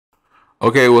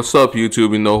Okay, what's up,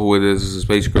 YouTube? You know who it is. This is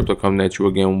Space Crypto coming at you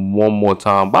again one more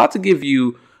time. About to give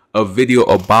you a video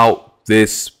about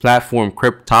this platform,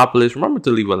 Cryptopolis. Remember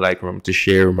to leave a like, remember to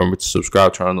share, remember to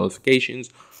subscribe, turn on notifications.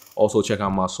 Also, check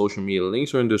out my social media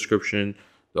links are in the description.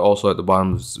 They're also at the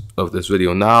bottom of this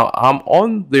video. Now, I'm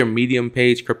on their Medium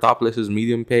page, Cryptopolis's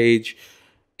Medium page,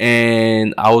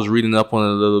 and I was reading up on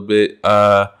it a little bit.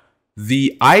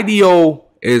 The IDO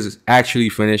is actually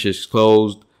finished. It's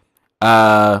closed.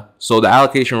 So the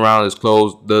allocation round is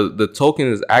closed. The token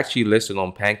is actually listed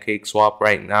on PancakeSwap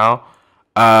right now.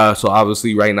 So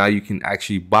obviously right now you can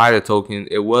actually buy the token.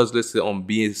 It was listed on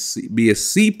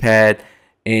BSCPad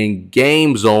and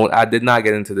GameZone. I did not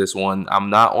get into this one. I'm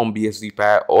not on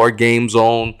BSCPad or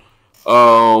GameZone.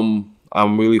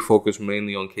 I'm really focused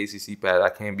mainly on KCCPad. I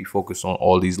can't be focused on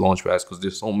all these launchpads because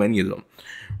there's so many of them,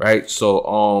 right?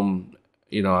 So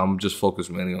you know, I'm just focused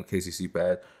mainly on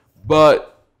KCCPad.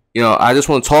 But you know, I just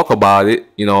want to talk about it.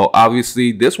 You know,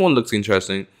 obviously this one looks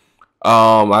interesting.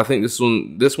 I think this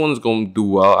one is going to do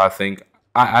well. I think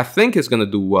it's going to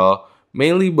do well,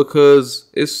 mainly because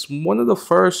it's one of the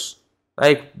first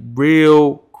like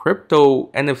real crypto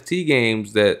NFT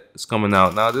games that is coming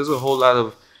out. Now there's a whole lot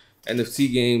of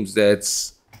NFT games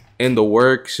that's in the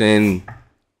works, and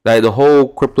like the whole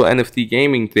crypto NFT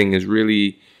gaming thing is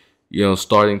really, you know,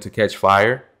 starting to catch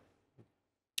fire.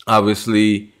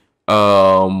 Obviously,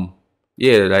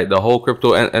 yeah, like the whole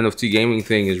crypto NFT gaming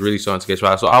thing is really starting to catch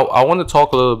fire. So I want to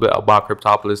talk a little bit about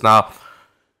Cryptopolis now.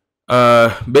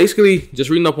 Basically, just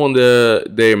reading up on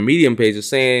their Medium page is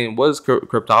saying, what is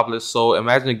Cryptopolis? So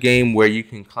imagine a game where you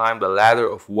can climb the ladder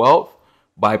of wealth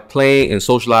by playing and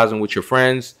socializing with your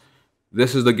friends.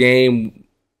 This is the game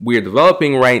we're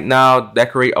developing right now.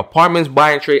 Decorate apartments,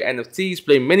 buy and trade NFTs,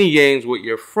 play mini games with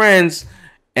your friends,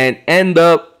 and end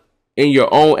up in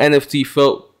your own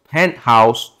NFT-filled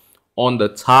penthouse on the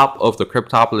top of the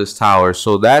Cryptopolis tower.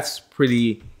 So that's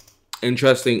pretty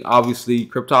interesting. Obviously,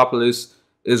 Cryptopolis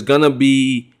is gonna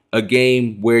be a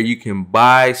game where you can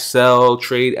buy, sell,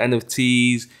 trade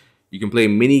NFTs. You can play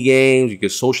mini games. You can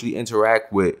socially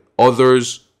interact with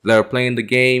others that are playing the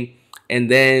game, and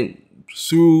then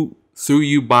through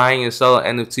you buying and selling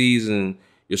NFTs and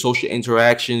your social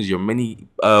interactions, your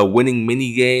winning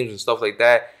mini games and stuff like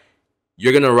that,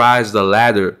 you're gonna rise the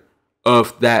ladder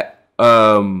of that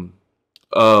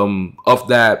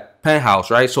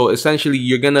penthouse, right? So essentially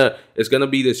it's gonna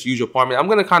be this huge apartment. I'm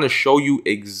gonna kind of show you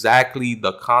exactly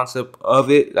the concept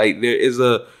of it. Like there is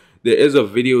a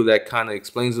video that kind of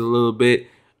explains it a little bit,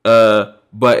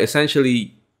 but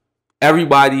essentially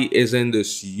everybody is in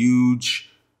this huge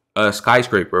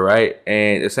skyscraper, right?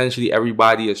 And essentially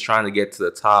everybody is trying to get to the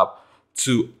top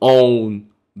to own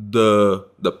the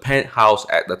penthouse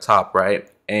at the top, right?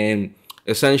 And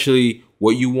essentially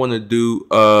what you want to do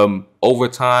over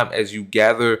time as you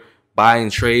gather, buy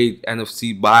and trade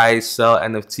NFT, buy, sell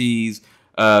NFTs,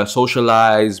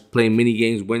 socialize, play mini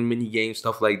games, win mini games,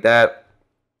 stuff like that.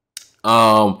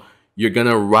 You're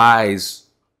gonna rise,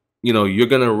 you know, you're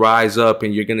gonna rise up,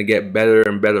 and you're gonna get better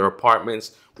and better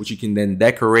apartments, which you can then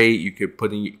decorate. You could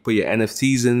put your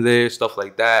NFTs in there, stuff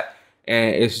like that.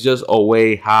 And it's just a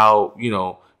way how, you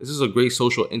know, this is a great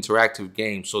social interactive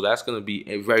game. So that's gonna be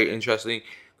very interesting.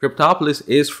 Cryptopolis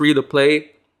is free to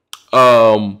play.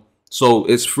 So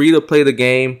it's free to play the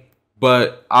game,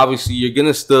 but obviously you're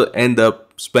gonna still end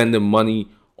up spending money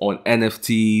on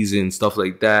NFTs and stuff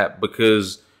like that,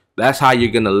 because that's how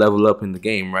you're gonna level up in the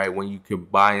game, right? When you can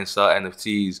buy and sell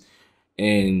NFTs,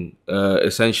 and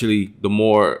essentially the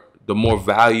more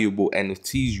valuable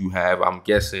NFTs you have, I'm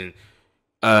guessing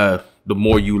the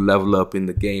more you level up in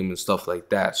the game and stuff like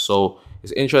that. So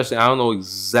it's interesting. I don't know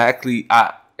exactly.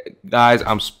 Guys,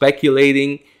 I'm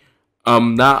speculating.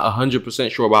 I'm not 100%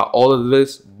 sure about all of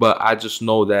this, but I just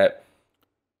know that,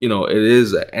 you know, it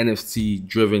is an NFT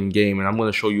driven game, and I'm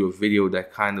going to show you a video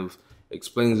that kind of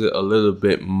explains it a little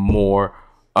bit more.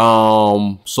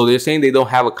 So they're saying they don't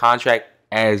have a contract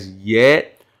as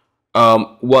yet.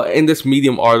 Well, in this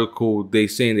Medium article, they're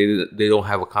saying they don't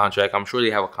have a contract. I'm sure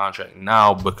they have a contract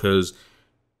now, because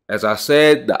as I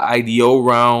said, the IDO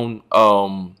round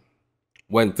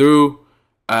went through.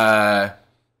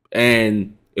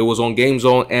 And it was on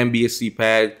GameZone and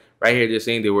BSCPad. Right here, they're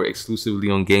saying they were exclusively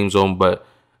on GameZone, but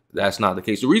that's not the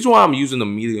case. The reason why I'm using the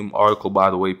Medium article, by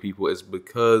the way, people, is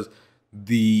because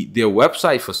their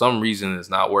website for some reason is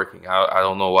not working. I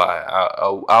don't know why.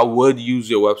 I would use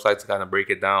your website to kind of break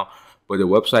it down, but the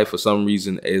website for some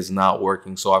reason is not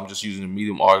working. So I'm just using the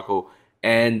Medium article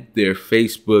and their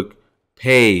Facebook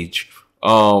page.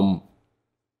 How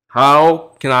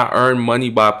can I earn money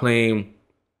by playing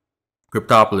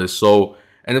Cryptopolis? So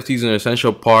NFTs are an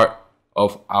essential part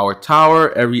of our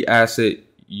tower. Every asset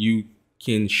you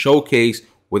can showcase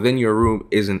within your room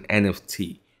is an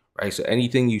NFT, right? So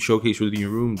anything you showcase within your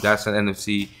room, that's an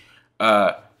NFT.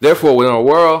 Therefore, within our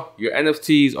world, your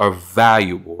NFTs are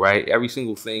valuable, right? Every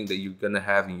single thing that you're gonna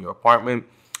have in your apartment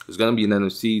is gonna be an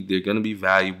NFT. They're gonna be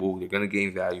valuable. They're gonna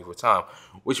gain value over time,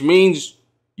 which means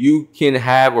you can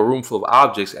have a room full of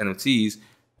objects, NFTs,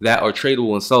 that are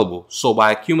tradable and sellable. So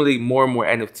by accumulating more and more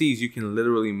NFTs, you can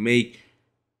literally make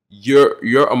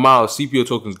your amount of CPO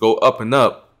tokens go up and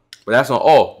up. But that's not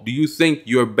all. Do you think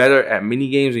you're better at mini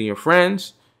games than your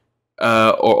friends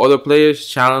or other players?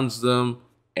 Challenge them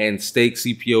and stake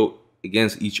CPO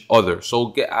against each other.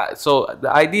 So the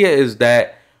idea is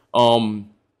that I'm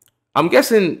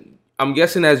guessing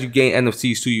as you gain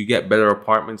NFTs too, you get better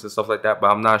apartments and stuff like that,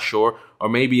 but I'm not sure. Or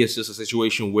maybe it's just a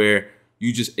situation where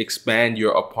you just expand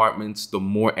your apartments. The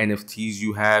more NFTs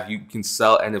you have, you can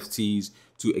sell NFTs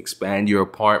to expand your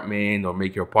apartment or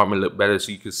make your apartment look better.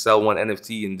 So you can sell one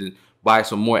NFT and then buy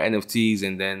some more NFTs,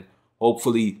 and then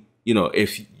hopefully, you know,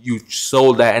 if you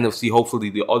sold that NFT,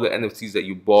 hopefully the other NFTs that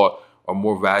you bought are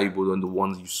more valuable than the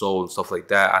ones you sold and stuff like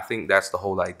that. I think that's the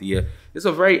whole idea. It's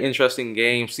a very interesting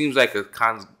game. Seems like it's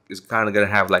kind of gonna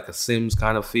have like a Sims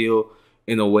kind of feel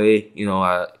in a way. You know,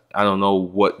 I don't know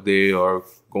what they are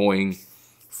going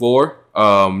for.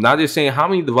 Now they're saying how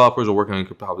many developers are working on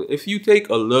Cryptopolis. If you take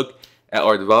a look at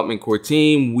our development core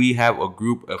team, we have a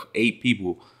group of 8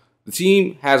 people. The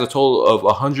team has a total of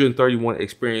 131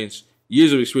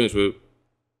 years of experience with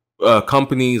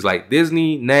companies like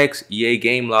Disney, Next, EA,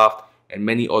 Gameloft, and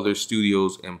many other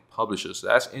studios and publishers. So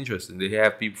that's interesting. They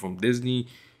have people from Disney,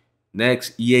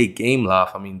 Next, EA,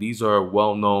 Gameloft. I mean, these are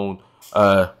well-known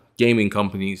gaming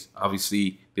companies.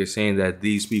 Obviously, they're saying that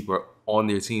these people are on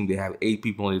their team. They have 8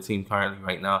 people on their team currently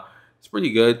right now. It's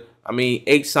pretty good. I mean,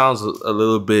 8 sounds a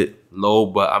little bit low,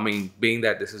 but I mean, being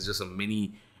that this is just a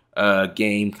mini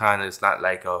game, kind of, it's not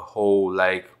like a whole,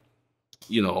 like,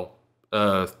 you know,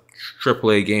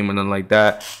 AAA game or nothing like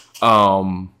that.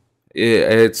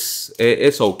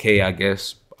 It's okay, I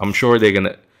guess. I'm sure they're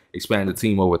gonna expand the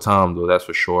team over time, though. That's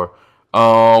for sure.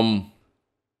 And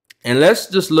let's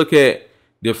just look at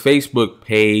their Facebook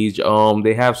page.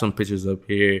 They have some pictures up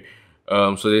here.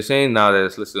 So they're saying now that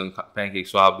it's listed on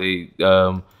PancakeSwap,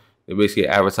 they're basically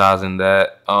advertising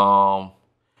that.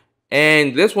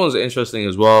 And this one's interesting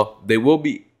as well. They will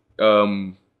be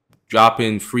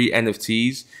dropping free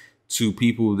NFTs to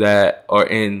people that are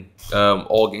in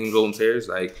all GameZone tiers.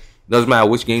 Like, doesn't matter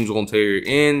which GameZone tier you're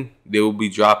in, they will be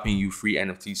dropping you free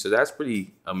NFTs. So that's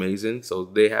pretty amazing. So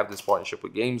they have this partnership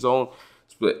with GameZone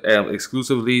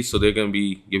exclusively. So they're gonna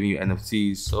be giving you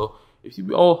NFTs. So if you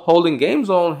be holding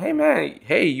GameZone, hey man,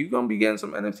 hey, you're gonna be getting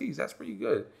some NFTs. That's pretty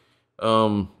good.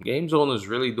 GameZone is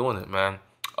really doing it, man.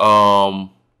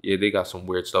 Yeah, they got some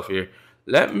weird stuff here.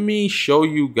 Let me show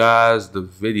you guys the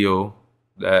video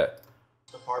that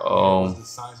was the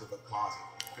size of a closet.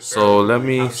 So let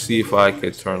me see if I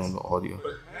can turn on the audio.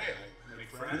 But hey, I make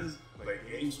friends, play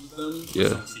games with them,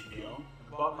 yeah. CPO,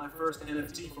 and bought my first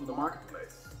NFT from the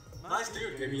marketplace. Nice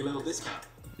dude gave me a little discount.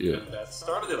 Yeah. And that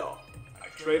started it all. I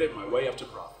traded my way up to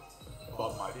profits.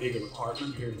 Bought my bigger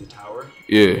apartment here in the tower.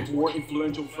 Yeah. With more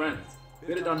influential friends.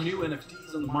 Bidded on new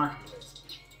NFTs on the marketplace.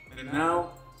 And now,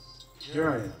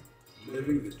 here I am,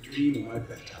 living the dream in my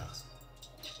penthouse.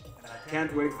 And I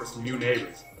can't wait for some new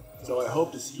neighbors. So I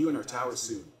hope to see you in our tower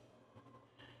soon.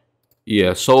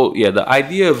 Yeah, so yeah, the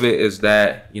idea of it is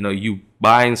that, you know, you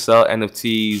buy and sell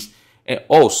NFTs. And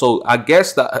also, I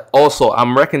guess that also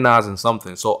I'm recognizing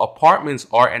something. So apartments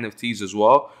are NFTs as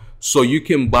well. So you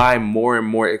can buy more and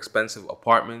more expensive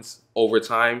apartments over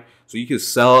time. So you can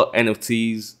sell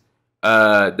NFTs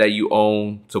that you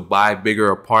own to buy bigger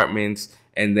apartments,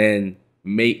 and then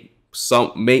make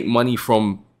money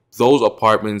from those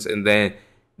apartments, and then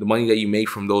the money that you make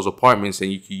from those apartments,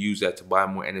 and you can use that to buy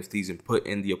more NFTs and put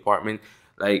in the apartment.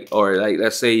 Like, or like,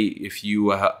 let's say if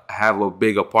you have a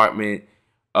big apartment,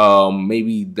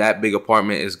 maybe that big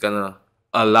apartment is gonna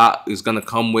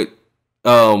come with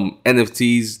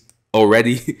NFTs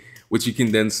already, which you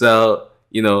can then sell,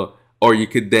 you know, or you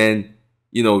could then,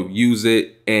 you know, use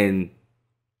it and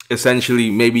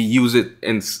essentially maybe use it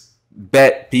and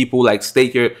bet people, like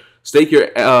stake your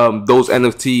those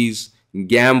NFTs,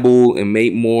 gamble and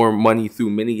make more money through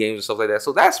mini games and stuff like that.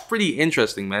 So that's pretty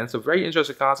interesting, man. It's a very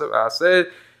interesting concept. I said,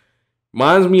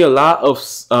 reminds me a lot of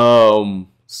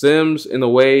Sims in a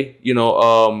way, you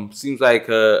know. Seems like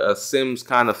a Sims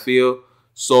kind of feel.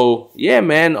 So yeah,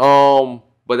 man.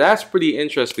 But that's pretty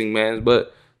interesting, man.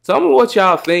 But tell me what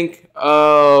y'all think.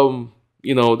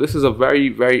 You know, this is a very,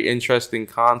 very interesting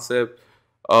concept.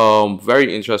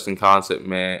 Very interesting concept,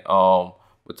 man.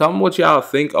 But But tell me what y'all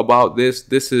think about this.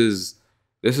 This is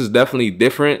definitely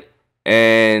different.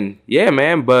 And yeah,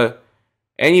 man. But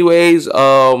anyways,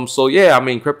 so yeah, I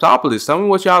mean, Cryptopolis. Tell me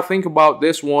what y'all think about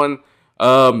this one.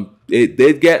 It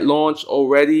did get launched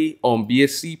already on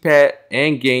BSCPad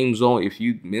and GameZone. If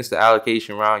you missed the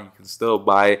allocation round, you can still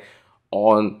buy it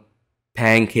on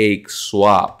Pancake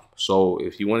Swap. So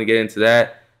if you want to get into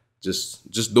that,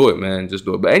 just do it, man. Just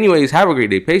do it. But anyways, have a great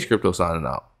day. Pace Crypto signing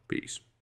out. Peace.